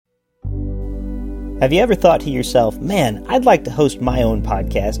Have you ever thought to yourself, man, I'd like to host my own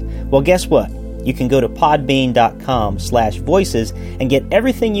podcast? Well, guess what? You can go to podbean.com/voices and get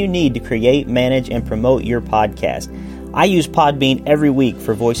everything you need to create, manage, and promote your podcast. I use Podbean every week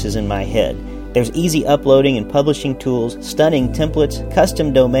for Voices in My Head. There's easy uploading and publishing tools, stunning templates,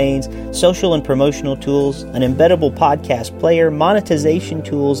 custom domains, social and promotional tools, an embeddable podcast player, monetization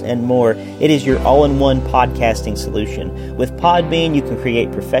tools, and more. It is your all-in-one podcasting solution. With Podbean, you can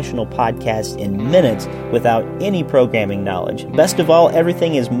create professional podcasts in minutes without any programming knowledge. Best of all,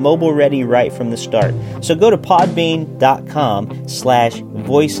 everything is mobile-ready right from the start. So go to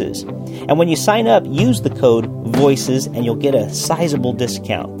podbean.com/voices. And when you sign up, use the code VOICES and you'll get a sizable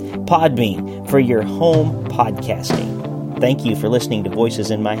discount. Podbean, for your home podcasting. Thank you for listening to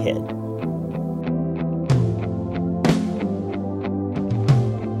Voices in My Head.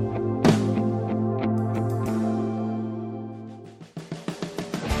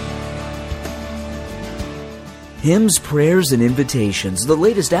 Hymns, Prayers, and Invitations, the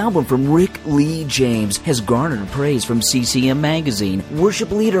latest album from Rick Lee James, has garnered praise from CCM Magazine,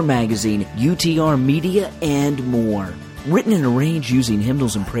 Worship Leader Magazine, UTR Media, and more. Written and arranged using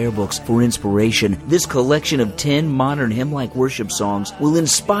hymnals and prayer books for inspiration, this collection of 10 modern hymn-like worship songs will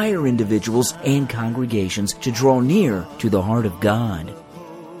inspire individuals and congregations to draw near to the heart of God.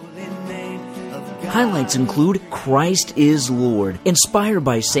 Highlights include Christ is Lord, inspired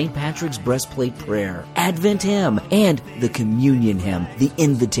by St. Patrick's Breastplate Prayer, Advent Hymn, and the Communion Hymn, The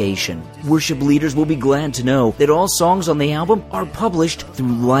Invitation. Worship leaders will be glad to know that all songs on the album are published through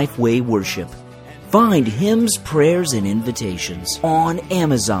Lifeway Worship. Find Hymns, Prayers, and Invitations on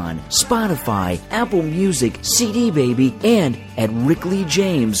Amazon, Spotify, Apple Music, CD Baby, and at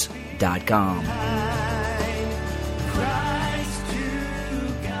rickleejames.com.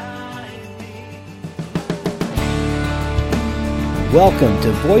 Welcome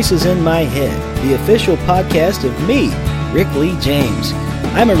to Voices in My Head, the official podcast of me, Rick Lee James.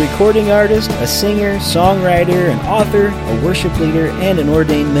 I'm a recording artist, a singer, songwriter, an author, a worship leader, and an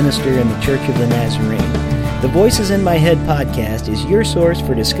ordained minister in the Church of the Nazarene. The Voices in My Head podcast is your source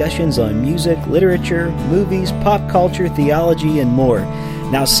for discussions on music, literature, movies, pop culture, theology, and more.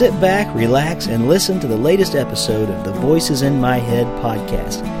 Now sit back, relax, and listen to the latest episode of the Voices in My Head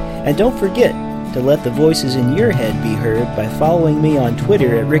podcast. And don't forget to let the voices in your head be heard by following me on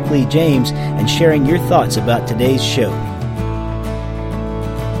Twitter at Rick Lee James and sharing your thoughts about today's show.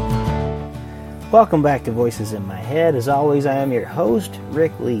 Welcome back to Voices in My Head. As always, I am your host,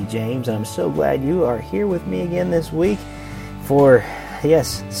 Rick Lee James, and I'm so glad you are here with me again this week for,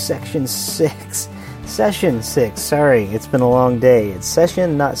 Session 6. Session 6. Sorry, it's been a long day. It's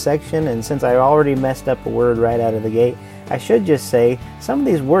session, not section, and since I already messed up a word right out of the gate, I should just say some of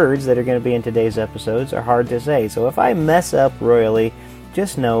these words that are going to be in today's episodes are hard to say. So if I mess up royally,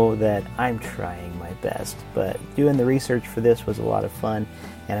 just know that I'm trying my best. But doing the research for this was a lot of fun,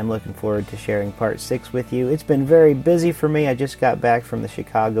 and I'm looking forward to sharing part 6 with you. It's been very busy for me. I just got back from the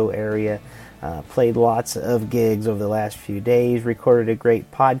Chicago area, played lots of gigs over the last few days, recorded a great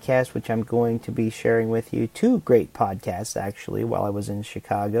podcast, which I'm going to be sharing with you. 2 great podcasts, actually, while I was in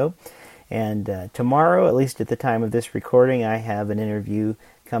Chicago. And tomorrow, at least at the time of this recording, I have an interview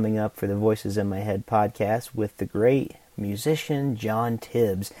coming up for the Voices in My Head podcast with the great musician John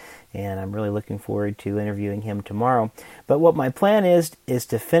Tibbs, and I'm really looking forward to interviewing him tomorrow. But what my plan is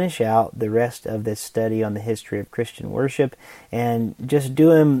to finish out the rest of this study on the history of Christian worship and just do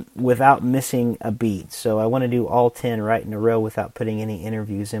them without missing a beat. So I want to do all 10 right in a row without putting any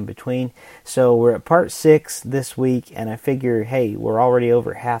interviews in between. So we're at part 6 this week, and I figure, hey, we're already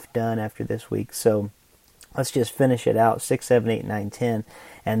over half done after this week, so let's just finish it out, 6, 7, 8, 9, 10.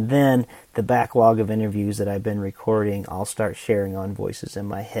 And then the backlog of interviews that I've been recording, I'll start sharing on Voices in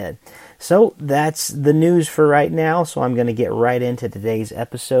My Head. So that's the news for right now. So I'm going to get right into today's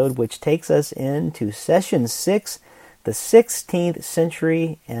episode, which takes us into Session 6, the 16th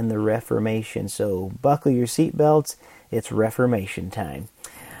century and the Reformation. So buckle your seatbelts. It's Reformation time.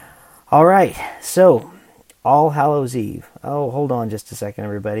 All right. So All Hallows Eve. Oh, hold on just a second,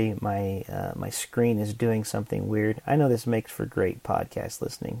 everybody. My screen is doing something weird. I know this makes for great podcast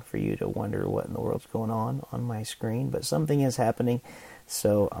listening, for you to wonder what in the world's going on my screen, but something is happening,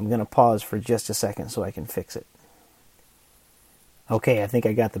 so I'm going to pause for just a second so I can fix it. Okay, I think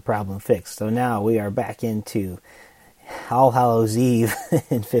I got the problem fixed. So now we are back into All Hallows Eve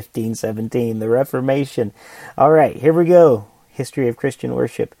in 1517, the Reformation. All right, here we go. History of Christian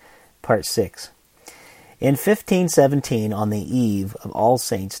Worship, Part 6. In 1517, on the eve of All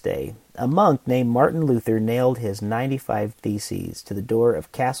Saints' Day, a monk named Martin Luther nailed his 95 Theses to the door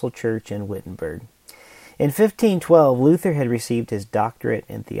of Castle Church in Wittenberg. In 1512, Luther had received his doctorate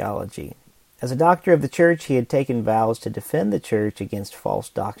in theology. As a doctor of the church, he had taken vows to defend the church against false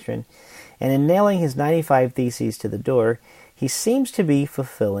doctrine, and in nailing his 95 Theses to the door, he seems to be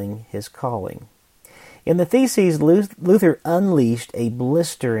fulfilling his calling. In the Theses, Luther unleashed a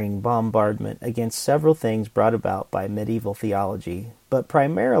blistering bombardment against several things brought about by medieval theology, but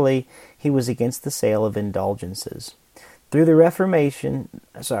primarily he was against the sale of indulgences. Though the Reformation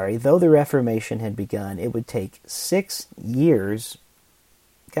had begun, it would take 6 years.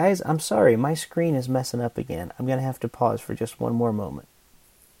 Guys, I'm sorry, my screen is messing up again. I'm going to have to pause for just one more moment.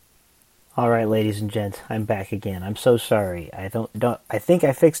 All right, ladies and gents, I'm back again. I'm so sorry. I think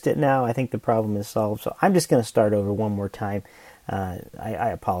I fixed it now. I think the problem is solved. So I'm just going to start over one more time. I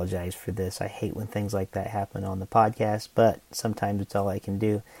apologize for this. I hate when things like that happen on the podcast, but sometimes it's all I can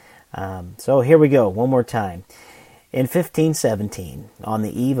do. So here we go, one more time. In 1517, on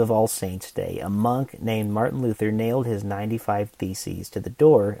the eve of All Saints' Day, a monk named Martin Luther nailed his 95 Theses to the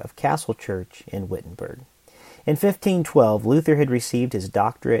door of Castle Church in Wittenberg. In 1512, Luther had received his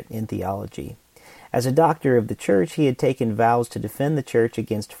doctorate in theology. As a doctor of the church, he had taken vows to defend the church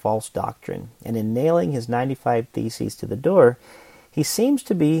against false doctrine, and in nailing his 95 Theses to the door, he seems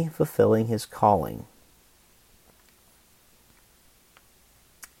to be fulfilling his calling.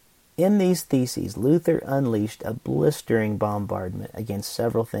 In these theses, Luther unleashed a blistering bombardment against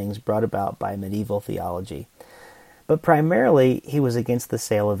several things brought about by medieval theology, but primarily he was against the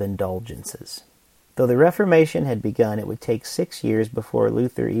sale of indulgences. Though the Reformation had begun, it would take 6 years before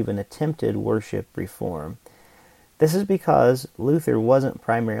Luther even attempted worship reform. This is because Luther wasn't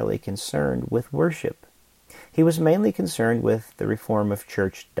primarily concerned with worship. He was mainly concerned with the reform of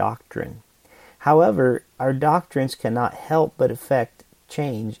church doctrine. However, our doctrines cannot help but affect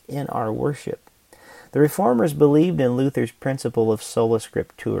change in our worship. The Reformers believed in Luther's principle of sola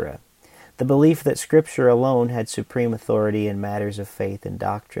scriptura, the belief that Scripture alone had supreme authority in matters of faith and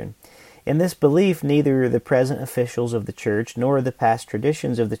doctrine. In this belief, neither the present officials of the church nor the past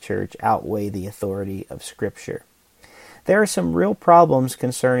traditions of the church outweigh the authority of Scripture. There are some real problems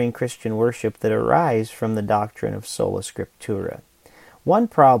concerning Christian worship that arise from the doctrine of sola scriptura. One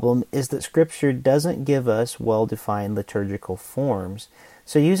problem is that Scripture doesn't give us well-defined liturgical forms,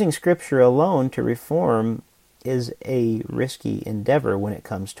 so using Scripture alone to reform is a risky endeavor when it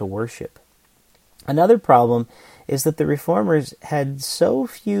comes to worship. Another problem is that the Reformers had so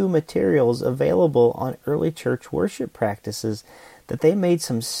few materials available on early church worship practices that they made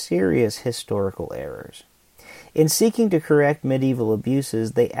some serious historical errors. In seeking to correct medieval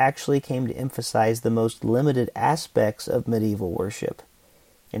abuses, they actually came to emphasize the most limited aspects of medieval worship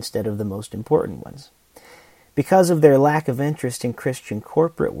instead of the most important ones. Because of their lack of interest in Christian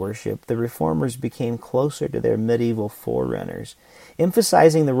corporate worship, the Reformers became closer to their medieval forerunners,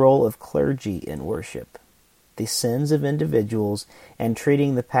 emphasizing the role of clergy in worship, the sins of individuals, and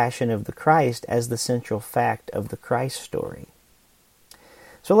treating the Passion of the Christ as the central fact of the Christ story.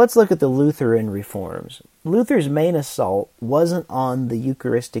 So let's look at the Lutheran reforms. Luther's main assault wasn't on the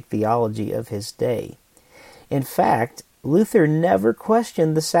Eucharistic theology of his day. In fact, Luther never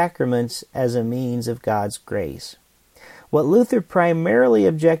questioned the sacraments as a means of God's grace. What Luther primarily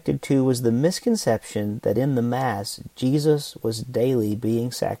objected to was the misconception that in the Mass, Jesus was daily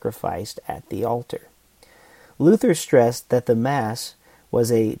being sacrificed at the altar. Luther stressed that the Mass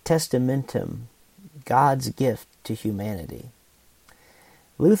was a testamentum, God's gift to humanity.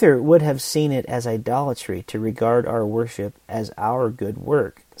 Luther would have seen it as idolatry to regard our worship as our good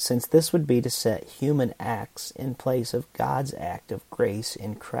work, since this would be to set human acts in place of God's act of grace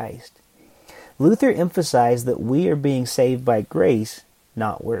in Christ. Luther emphasized that we are being saved by grace,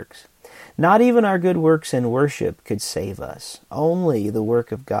 not works. Not even our good works in worship could save us, only the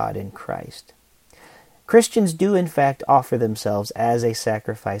work of God in Christ. Christians do in fact offer themselves as a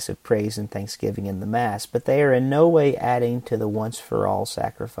sacrifice of praise and thanksgiving in the Mass, but they are in no way adding to the once-for-all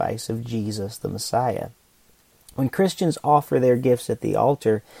sacrifice of Jesus the Messiah. When Christians offer their gifts at the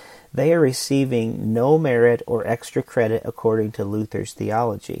altar, they are receiving no merit or extra credit according to Luther's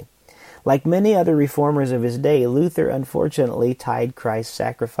theology. Like many other reformers of his day, Luther unfortunately tied Christ's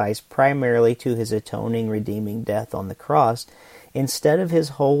sacrifice primarily to his atoning, redeeming death on the cross instead of his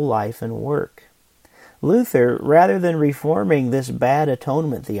whole life and work. Luther, rather than reforming this bad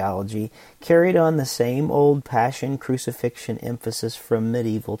atonement theology, carried on the same old passion crucifixion emphasis from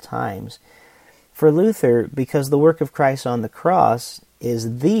medieval times. For Luther, because the work of Christ on the cross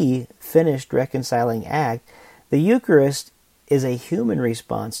is the finished reconciling act, the Eucharist is a human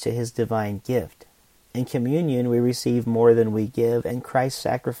response to his divine gift. In communion, we receive more than we give, and Christ's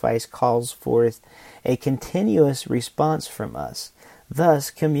sacrifice calls forth a continuous response from us.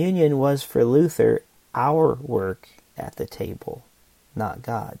 Thus, communion was for Luther our work at the table, not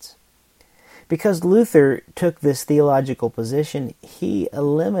God's. Because Luther took this theological position, he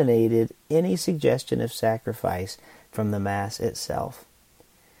eliminated any suggestion of sacrifice from the Mass itself.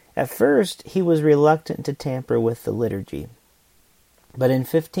 At first, he was reluctant to tamper with the liturgy. But in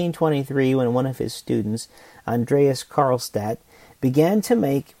 1523, when one of his students, Andreas Karlstadt, began to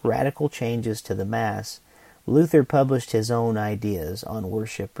make radical changes to the Mass, Luther published his own ideas on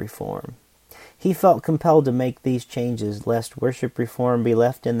worship reform. He felt compelled to make these changes lest worship reform be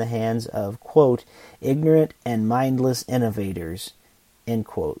left in the hands of, quote, ignorant and mindless innovators, end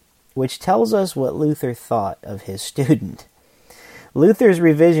quote, which tells us what Luther thought of his student. Luther's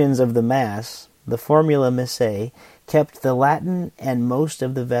revisions of the Mass, the Formula Missae, kept the Latin and most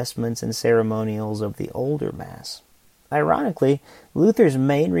of the vestments and ceremonials of the older Mass. Ironically, Luther's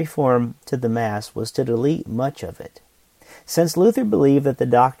main reform to the Mass was to delete much of it. Since Luther believed that the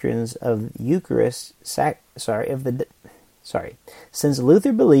doctrines of Eucharistic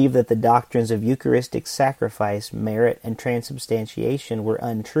sacrifice, merit, and transubstantiation were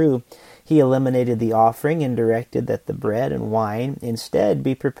untrue, he eliminated the offering and directed that the bread and wine instead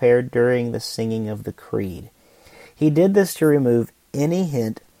be prepared during the singing of the Creed. He did this to remove any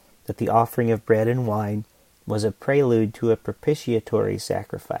hint that the offering of bread and wine was a prelude to a propitiatory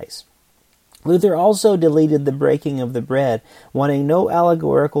sacrifice. Luther also deleted the breaking of the bread, wanting no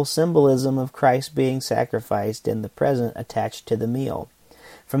allegorical symbolism of Christ being sacrificed in the present attached to the meal.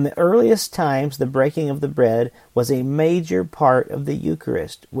 From the earliest times, the breaking of the bread was a major part of the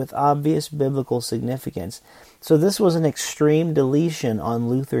Eucharist, with obvious biblical significance, so this was an extreme deletion on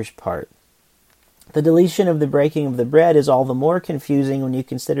Luther's part. The deletion of the breaking of the bread is all the more confusing when you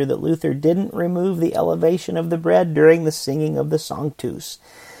consider that Luther didn't remove the elevation of the bread during the singing of the Sanctus.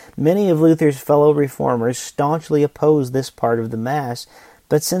 Many of Luther's fellow reformers staunchly opposed this part of the Mass,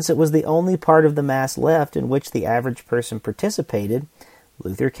 but since it was the only part of the Mass left in which the average person participated,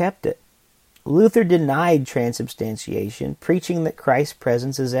 Luther kept it. Luther denied transubstantiation, preaching that Christ's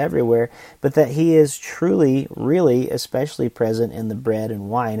presence is everywhere, but that he is truly, really, especially present in the bread and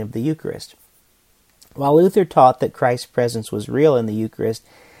wine of the Eucharist. While Luther taught that Christ's presence was real in the Eucharist,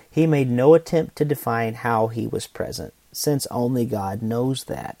 he made no attempt to define how he was present, since only God knows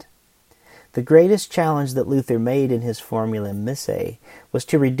that. The greatest challenge that Luther made in his Formula Missae was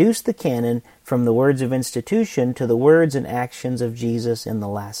to reduce the canon from the words of institution to the words and actions of Jesus in the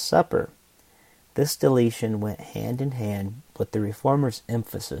Last Supper. This deletion went hand in hand with the Reformers'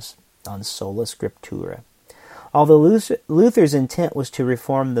 emphasis on sola scriptura. Although Luther's intent was to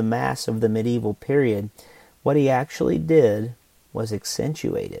reform the Mass of the medieval period, what he actually did was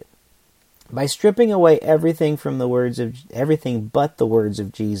accentuate it. By stripping away everything but the words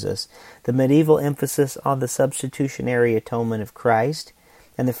of Jesus, the medieval emphasis on the substitutionary atonement of Christ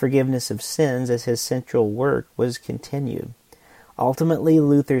and the forgiveness of sins as his central work was continued. Ultimately,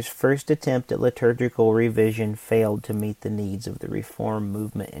 Luther's first attempt at liturgical revision failed to meet the needs of the Reform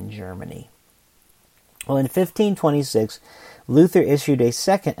movement in Germany. Well, in 1526, Luther issued a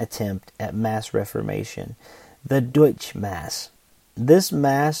second attempt at Mass Reformation, the Deutsche Mass. This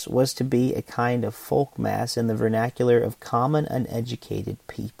Mass was to be a kind of folk Mass in the vernacular of common uneducated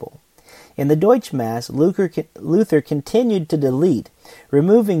people. In the Deutsche Mass, Luther continued to delete,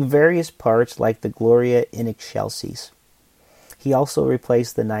 removing various parts like the Gloria in Excelsis. He also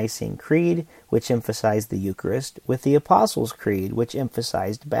replaced the Nicene Creed, which emphasized the Eucharist, with the Apostles' Creed, which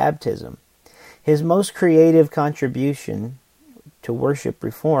emphasized baptism. His most creative contribution to worship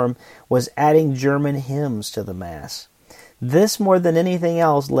reform was adding German hymns to the Mass. This, more than anything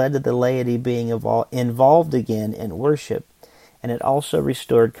else, led to the laity being involved again in worship, and it also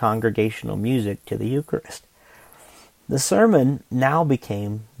restored congregational music to the Eucharist. The sermon now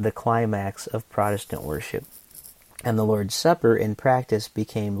became the climax of Protestant worship, and the Lord's Supper in practice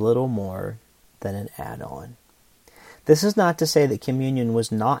became little more than an add-on. This is not to say that communion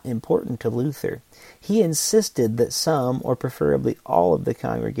was not important to Luther. He insisted that some, or preferably all of the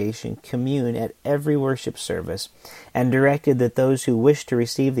congregation, commune at every worship service, and directed that those who wished to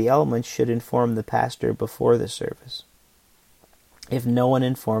receive the elements should inform the pastor before the service. If no one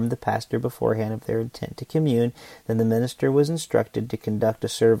informed the pastor beforehand of their intent to commune, then the minister was instructed to conduct a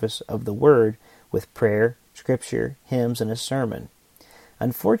service of the Word with prayer, scripture, hymns, and a sermon.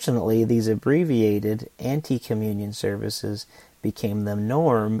 Unfortunately, these abbreviated anti-communion services became the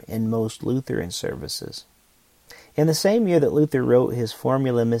norm in most Lutheran services. In the same year that Luther wrote his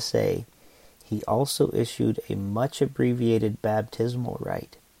Formula Missae, he also issued a much abbreviated baptismal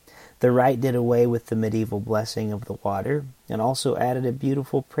rite. The rite did away with the medieval blessing of the water and also added a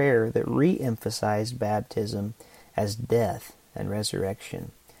beautiful prayer that re-emphasized baptism as death and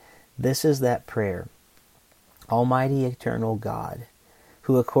resurrection. This is that prayer: Almighty eternal God,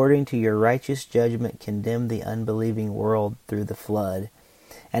 who according to your righteous judgment condemned the unbelieving world through the flood,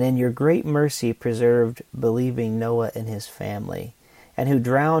 and in your great mercy preserved believing Noah and his family, and who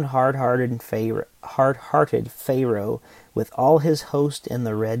drowned hard-hearted Pharaoh with all his host in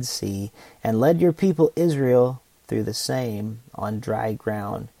the Red Sea, and led your people Israel through the same on dry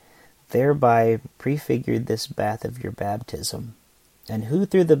ground, thereby prefigured this bath of your baptism, and who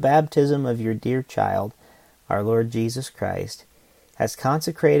through the baptism of your dear child, our Lord Jesus Christ, has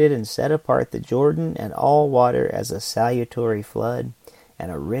consecrated and set apart the Jordan and all water as a salutary flood,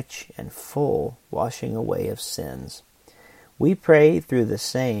 and a rich and full washing away of sins. We pray through the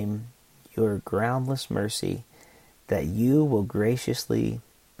same your groundless mercy, that you will graciously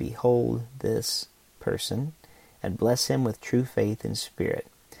behold this person, and bless him with true faith and spirit,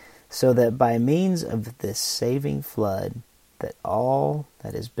 so that by means of this saving flood, that all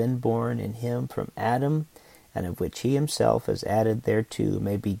that has been born in him from Adam, and of which he himself has added thereto,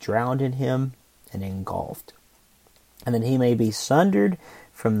 may be drowned in him and engulfed, and that he may be sundered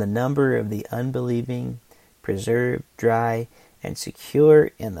from the number of the unbelieving, preserved, dry, and secure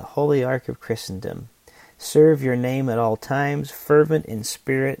in the holy ark of Christendom. Serve your name at all times, fervent in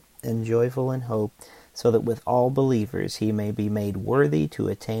spirit and joyful in hope, so that with all believers he may be made worthy to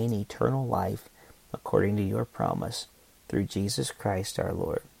attain eternal life, according to your promise, through Jesus Christ our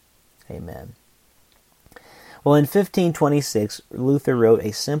Lord. Amen. Well, in 1526, Luther wrote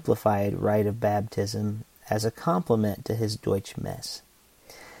a simplified rite of baptism as a complement to his Deutsche Messe.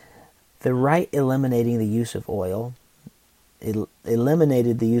 The rite eliminated the use of oil, the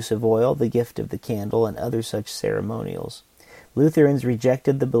gift of the candle, and other such ceremonials. Lutherans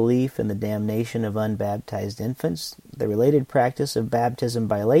rejected the belief in the damnation of unbaptized infants, the related practice of baptism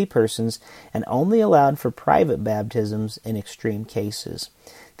by laypersons, and only allowed for private baptisms in extreme cases.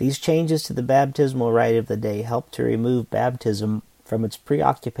 These changes to the baptismal rite of the day helped to remove baptism from its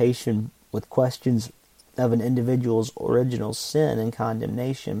preoccupation with questions of an individual's original sin and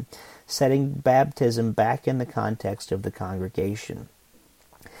condemnation, setting baptism back in the context of the congregation.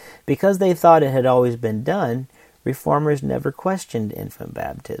 Because they thought it had always been done, Reformers never questioned infant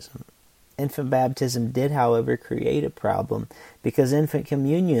baptism. Infant baptism did, however, create a problem because infant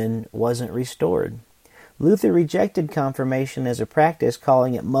communion wasn't restored. Luther rejected confirmation as a practice,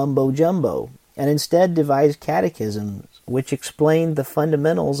 calling it mumbo-jumbo, and instead devised catechisms which explained the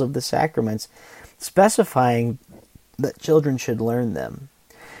fundamentals of the sacraments, specifying that children should learn them.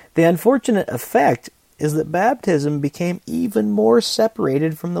 The unfortunate effect is that baptism became even more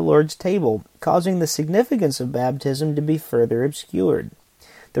separated from the Lord's table, causing the significance of baptism to be further obscured.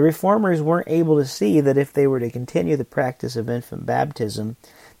 The Reformers weren't able to see that if they were to continue the practice of infant baptism,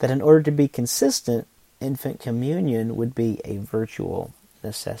 that in order to be consistent, infant communion would be a virtual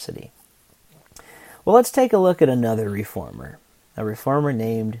necessity. Well, let's take a look at another reformer, a reformer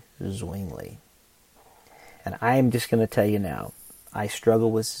named Zwingli. And I'm just going to tell you now, I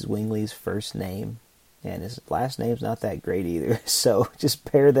struggle with Zwingli's first name, and his last name's not that great either, so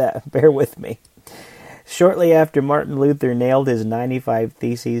just bear with me. Shortly after Martin Luther nailed his 95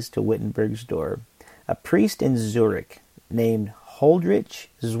 Theses to Wittenberg's door, a priest in Zurich named Huldrych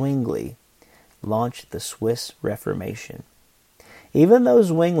Zwingli launched the Swiss Reformation. Even though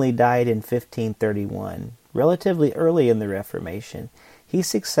Zwingli died in 1531, relatively early in the Reformation, he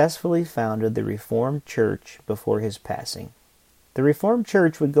successfully founded the Reformed Church before his passing. The Reformed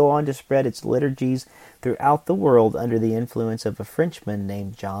Church would go on to spread its liturgies throughout the world under the influence of a Frenchman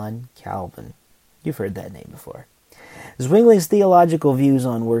named John Calvin. You've heard that name before. Zwingli's theological views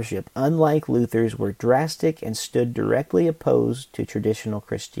on worship, unlike Luther's, were drastic and stood directly opposed to traditional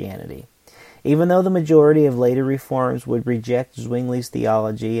Christianity. Even though the majority of later reforms would reject Zwingli's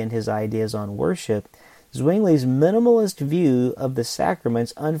theology and his ideas on worship, Zwingli's minimalist view of the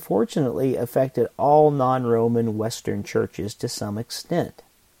sacraments unfortunately affected all non-Roman Western churches to some extent.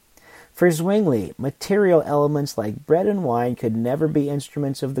 For Zwingli, material elements like bread and wine could never be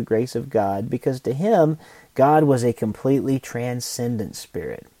instruments of the grace of God because to him, God was a completely transcendent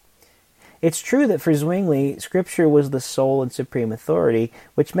spirit. It's true that for Zwingli, Scripture was the sole and supreme authority,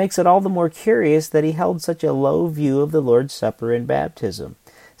 which makes it all the more curious that he held such a low view of the Lord's Supper and baptism,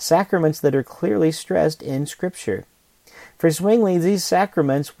 sacraments that are clearly stressed in Scripture. For Zwingli, these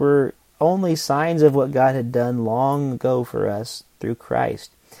sacraments were only signs of what God had done long ago for us through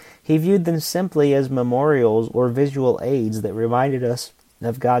Christ. He viewed them simply as memorials or visual aids that reminded us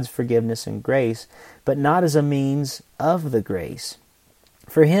of God's forgiveness and grace, but not as a means of the grace.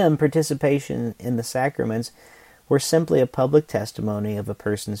 For him, participation in the sacraments were simply a public testimony of a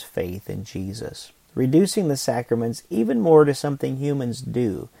person's faith in Jesus, reducing the sacraments even more to something humans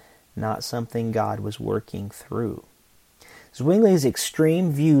do, not something God was working through. Zwingli's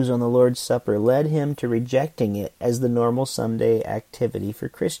extreme views on the Lord's Supper led him to rejecting it as the normal Sunday activity for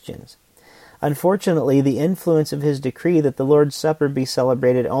Christians. Unfortunately, the influence of his decree that the Lord's Supper be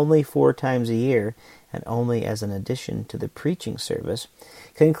celebrated only 4 times a year, and only as an addition to the preaching service,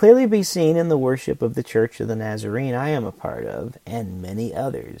 can clearly be seen in the worship of the Church of the Nazarene I am a part of, and many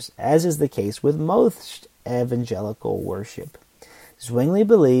others, as is the case with most evangelical worship. Zwingli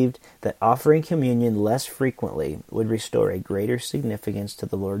believed that offering communion less frequently would restore a greater significance to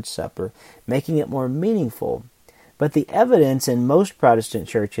the Lord's Supper, making it more meaningful. But the evidence in most Protestant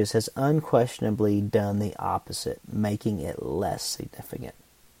churches has unquestionably done the opposite, making it less significant.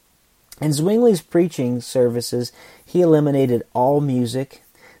 In Zwingli's preaching services, he eliminated all music,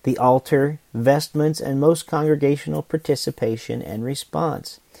 the altar, vestments, and most congregational participation and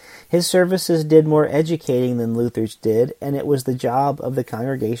response. His services did more educating than Luther's did, and it was the job of the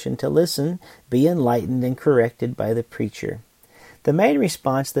congregation to listen, be enlightened, and corrected by the preacher. The main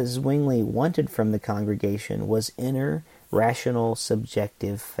response that Zwingli wanted from the congregation was inner, rational,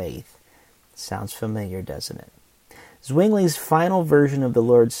 subjective faith. Sounds familiar, doesn't it? Zwingli's final version of the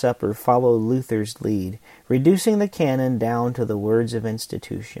Lord's Supper followed Luther's lead, reducing the canon down to the words of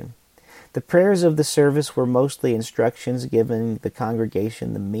institution. The prayers of the service were mostly instructions giving the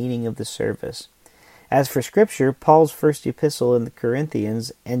congregation the meaning of the service. As for Scripture, Paul's first epistle in the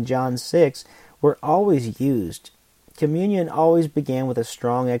Corinthians and John 6 were always used. Communion always began with a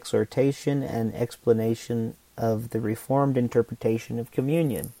strong exhortation and explanation of the Reformed interpretation of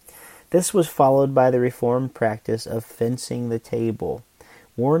communion. This was followed by the Reformed practice of fencing the table,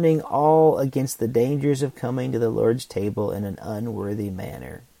 warning all against the dangers of coming to the Lord's table in an unworthy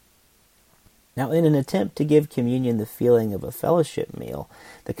manner. Now, in an attempt to give communion the feeling of a fellowship meal,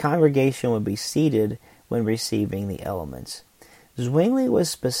 the congregation would be seated when receiving the elements. Zwingli was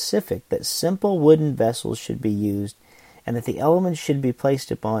specific that simple wooden vessels should be used and that the elements should be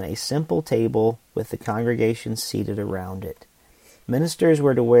placed upon a simple table with the congregation seated around it. Ministers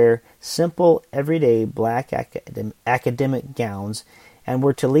were to wear simple, everyday black academic gowns and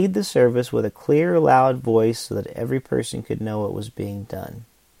were to lead the service with a clear, loud voice so that every person could know what was being done.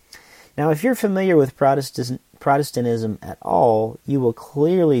 Now, if you're familiar with Protestantism at all, you will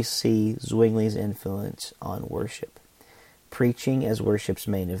clearly see Zwingli's influence on worship. Preaching as worship's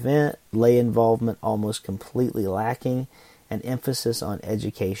main event, lay involvement almost completely lacking, and emphasis on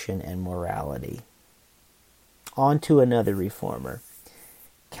education and morality. On to another reformer,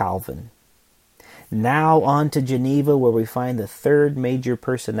 Calvin. Now on to Geneva, where we find the third major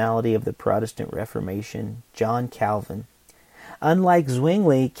personality of the Protestant Reformation, John Calvin. Unlike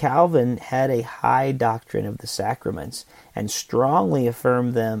Zwingli, Calvin had a high doctrine of the sacraments and strongly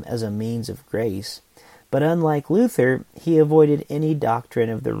affirmed them as a means of grace. But unlike Luther, he avoided any doctrine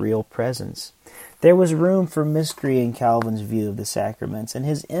of the real presence. There was room for mystery in Calvin's view of the sacraments, and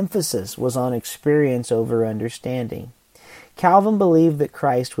his emphasis was on experience over understanding. Calvin believed that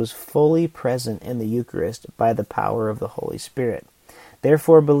Christ was fully present in the Eucharist by the power of the Holy Spirit.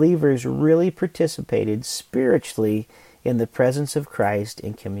 Therefore, believers really participated spiritually in the presence of Christ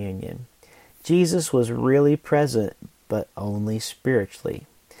in communion. Jesus was really present, but only spiritually,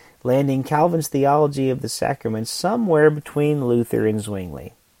 landing Calvin's theology of the sacraments somewhere between Luther and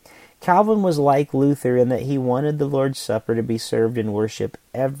Zwingli. Calvin was like Luther in that he wanted the Lord's Supper to be served in worship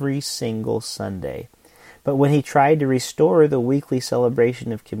every single Sunday. But when he tried to restore the weekly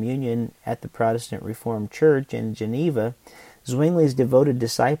celebration of communion at the Protestant Reformed Church in Geneva, Zwingli's devoted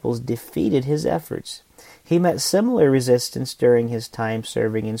disciples defeated his efforts. He met similar resistance during his time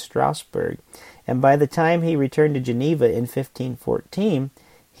serving in Strasbourg, and by the time he returned to Geneva in 1514,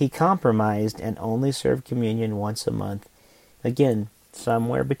 he compromised and only served communion once a month. Again,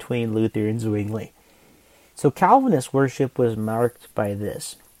 somewhere between Luther and Zwingli. So Calvinist worship was marked by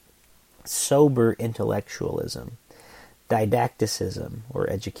this: sober intellectualism, didacticism or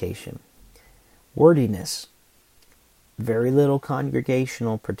education, wordiness, very little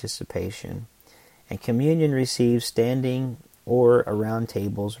congregational participation, and communion received standing or around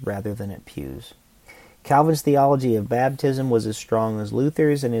tables rather than at pews. Calvin's theology of baptism was as strong as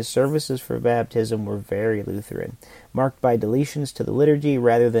Luther's, and his services for baptism were very Lutheran, marked by deletions to the liturgy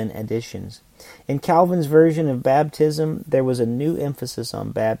rather than additions. In Calvin's version of baptism, there was a new emphasis on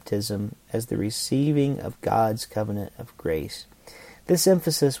baptism as the receiving of God's covenant of grace. This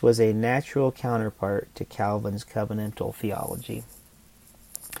emphasis was a natural counterpart to Calvin's covenantal theology.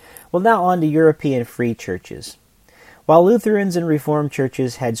 Well, now on to European free churches. While Lutherans and Reformed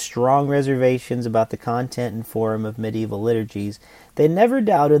churches had strong reservations about the content and form of medieval liturgies, they never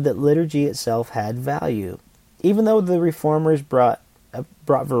doubted that liturgy itself had value. Even though the Reformers brought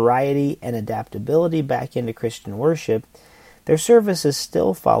variety and adaptability back into Christian worship, Their services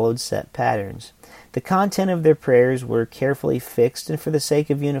still followed set patterns. The content of their prayers were carefully fixed, and for the sake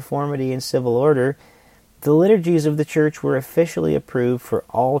of uniformity and civil order, the liturgies of the church were officially approved for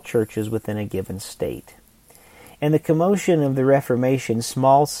all churches within a given state. In the commotion of the Reformation,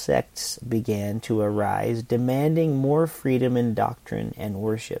 small sects began to arise, demanding more freedom in doctrine and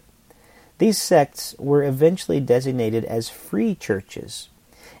worship. These sects were eventually designated as free churches,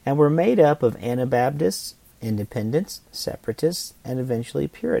 and were made up of Anabaptists, Independents, Separatists, and eventually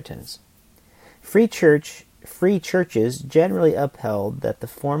Puritans. Free churches generally upheld that the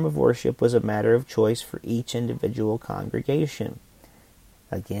form of worship was a matter of choice for each individual congregation.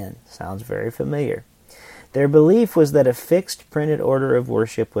 Again, sounds very familiar. Their belief was that a fixed printed order of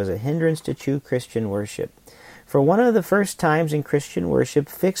worship was a hindrance to true Christian worship. For one of the first times in Christian worship,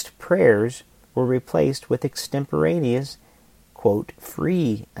 fixed prayers were replaced with extemporaneous, quote,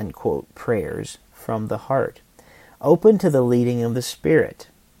 free, unquote, prayers from the heart, open to the leading of the Spirit.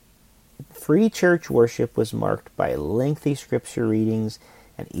 Free church worship was marked by lengthy scripture readings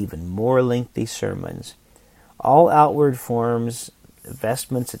and even more lengthy sermons. All outward forms,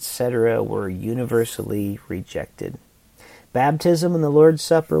 vestments, etc., were universally rejected. Baptism and the Lord's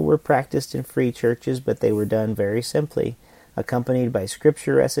Supper were practiced in free churches, but they were done very simply, accompanied by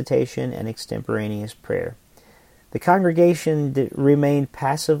scripture recitation and extemporaneous prayer. The congregation remained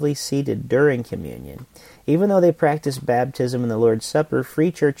passively seated during communion. Even though they practiced baptism and the Lord's Supper,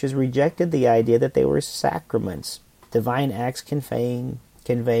 free churches rejected the idea that they were sacraments, divine acts conveying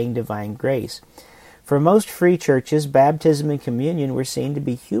divine grace. For most free churches, baptism and communion were seen to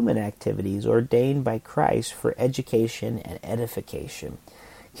be human activities ordained by Christ for education and edification.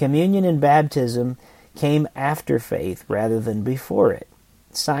 Communion and baptism came after faith rather than before it,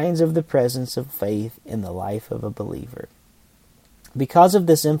 signs of the presence of faith in the life of a believer. Because of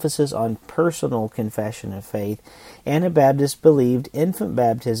this emphasis on personal confession of faith, Anabaptists believed infant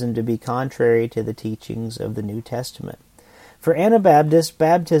baptism to be contrary to the teachings of the New Testament. For Anabaptists,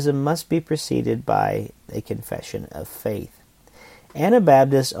 baptism must be preceded by a confession of faith.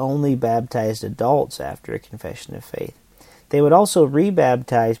 Anabaptists only baptized adults after a confession of faith. They would also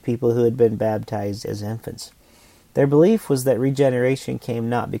rebaptize people who had been baptized as infants. Their belief was that regeneration came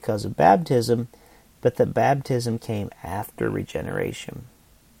not because of baptism, but that baptism came after regeneration.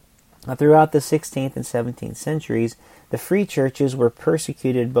 Now, throughout the 16th and 17th centuries, the free churches were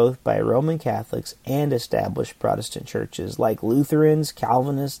persecuted both by Roman Catholics and established Protestant churches like Lutherans,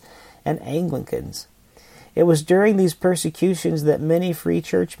 Calvinists, and Anglicans. It was during these persecutions that many free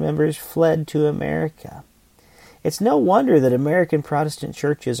church members fled to America. It's no wonder that American Protestant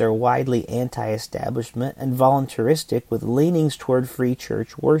churches are widely anti-establishment and voluntaristic with leanings toward free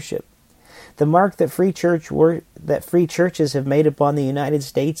church worship. The mark that free churches have made upon the United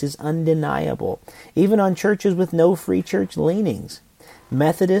States is undeniable, even on churches with no free church leanings.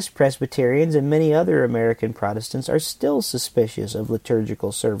 Methodists, Presbyterians, and many other American Protestants are still suspicious of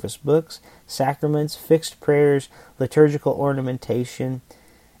liturgical service books, sacraments, fixed prayers, liturgical ornamentation.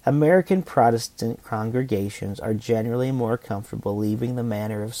 American Protestant congregations are generally more comfortable leaving the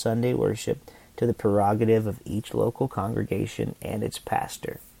manner of Sunday worship to the prerogative of each local congregation and its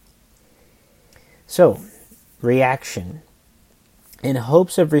pastor. So, reaction. In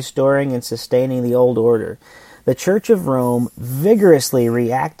hopes of restoring and sustaining the old order, the Church of Rome vigorously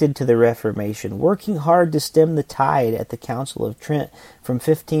reacted to the Reformation, working hard to stem the tide at the Council of Trent from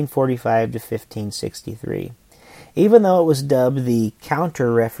 1545 to 1563. Even though it was dubbed the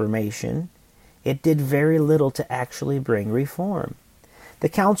Counter-Reformation, it did very little to actually bring reform. The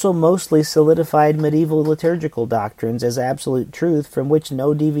council mostly solidified medieval liturgical doctrines as absolute truth from which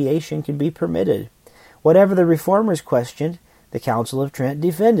no deviation could be permitted. Whatever the reformers questioned, the Council of Trent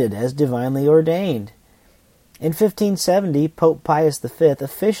defended as divinely ordained. In 1570, Pope Pius V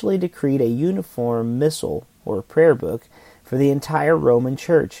officially decreed a uniform missal, or prayer book, for the entire Roman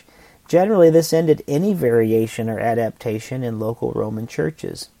Church. Generally, this ended any variation or adaptation in local Roman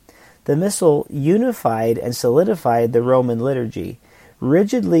churches. The missal unified and solidified the Roman liturgy,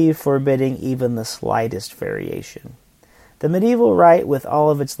 rigidly forbidding even the slightest variation. The medieval rite, with all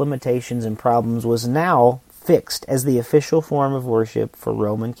of its limitations and problems, was now fixed as the official form of worship for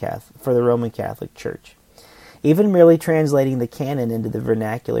the Roman Catholic Church. Even merely translating the canon into the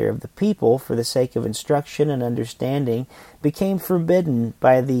vernacular of the people for the sake of instruction and understanding became forbidden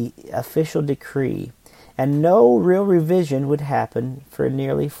by the official decree, and no real revision would happen for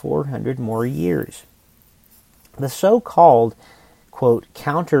nearly 400 more years. The so-called, quote,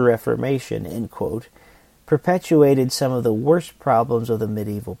 Counter-Reformation, end quote, perpetuated some of the worst problems of the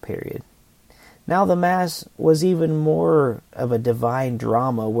medieval period. Now the Mass was even more of a divine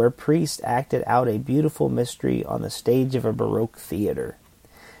drama where priests acted out a beautiful mystery on the stage of a Baroque theater.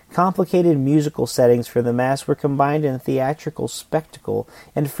 Complicated musical settings for the Mass were combined in a theatrical spectacle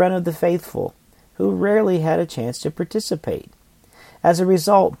in front of the faithful, who rarely had a chance to participate. As a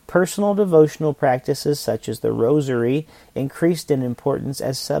result, personal devotional practices such as the Rosary increased in importance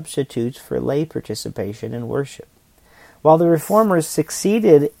as substitutes for lay participation in worship. While the Reformers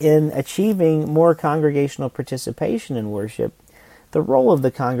succeeded in achieving more congregational participation in worship, the role of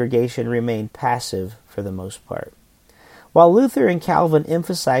the congregation remained passive for the most part. While Luther and Calvin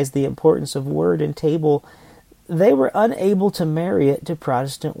emphasized the importance of word and table, they were unable to marry it to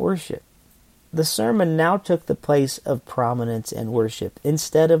Protestant worship. The sermon now took the place of prominence in worship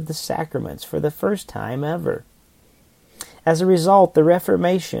instead of the sacraments for the first time ever. As a result, the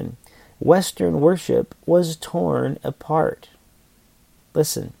Reformation, Western worship, was torn apart.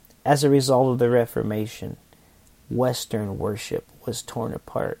 Listen, as a result of the Reformation, Western worship was torn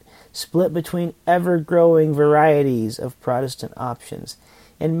apart, split between ever-growing varieties of Protestant options.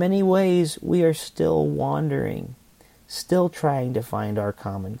 In many ways, we are still wandering, still trying to find our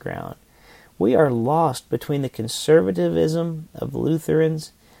common ground. We are lost between the conservatism of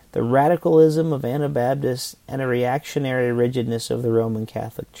Lutherans, the radicalism of Anabaptists, and a reactionary rigidness of the Roman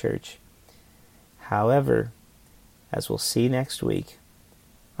Catholic Church. However, as we'll see next week,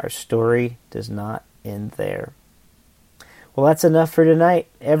 our story does not end there. Well, that's enough for tonight,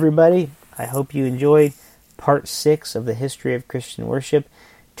 everybody. I hope you enjoyed Part 6 of the History of Christian Worship.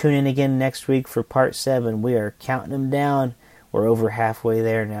 Tune in again next week for Part 7. We are counting them down. We're over halfway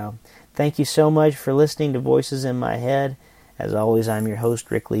there now. Thank you so much for listening to Voices in My Head. As always, I'm your host,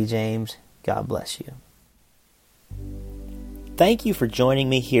 Rick Lee James. God bless you. Thank you for joining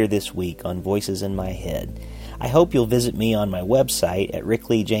me here this week on Voices in My Head. I hope you'll visit me on my website at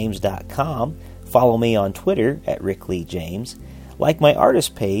rickleejames.com, follow me on Twitter at rickleejames, like my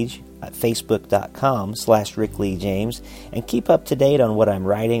artist page at facebook.com/rickleejames, and keep up to date on what I'm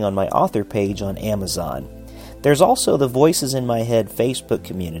writing on my author page on Amazon. There's also the Voices in My Head Facebook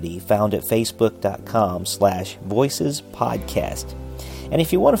community found at facebook.com/voicespodcast. And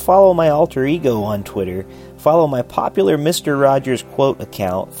if you want to follow my alter ego on Twitter, follow my popular Mr. Rogers quote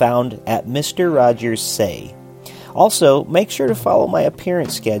account found at Mr. Rogers Say. Also, make sure to follow my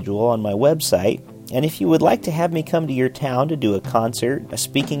appearance schedule on my website, and if you would like to have me come to your town to do a concert, a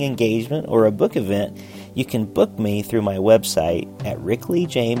speaking engagement, or a book event, you can book me through my website at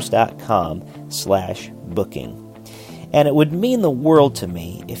rickleejames.com/booking. And it would mean the world to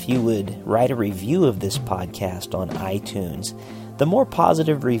me if you would write a review of this podcast on iTunes. The more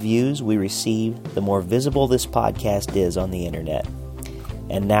positive reviews we receive, the more visible this podcast is on the internet.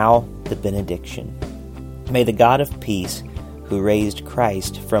 And now, the benediction. May the God of peace, who raised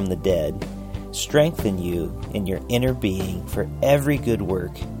Christ from the dead, strengthen you in your inner being for every good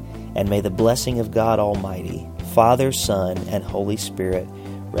work, and may the blessing of God Almighty, Father, Son, and Holy Spirit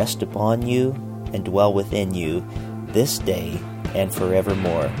rest upon you and dwell within you this day and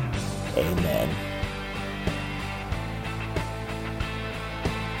forevermore. Amen.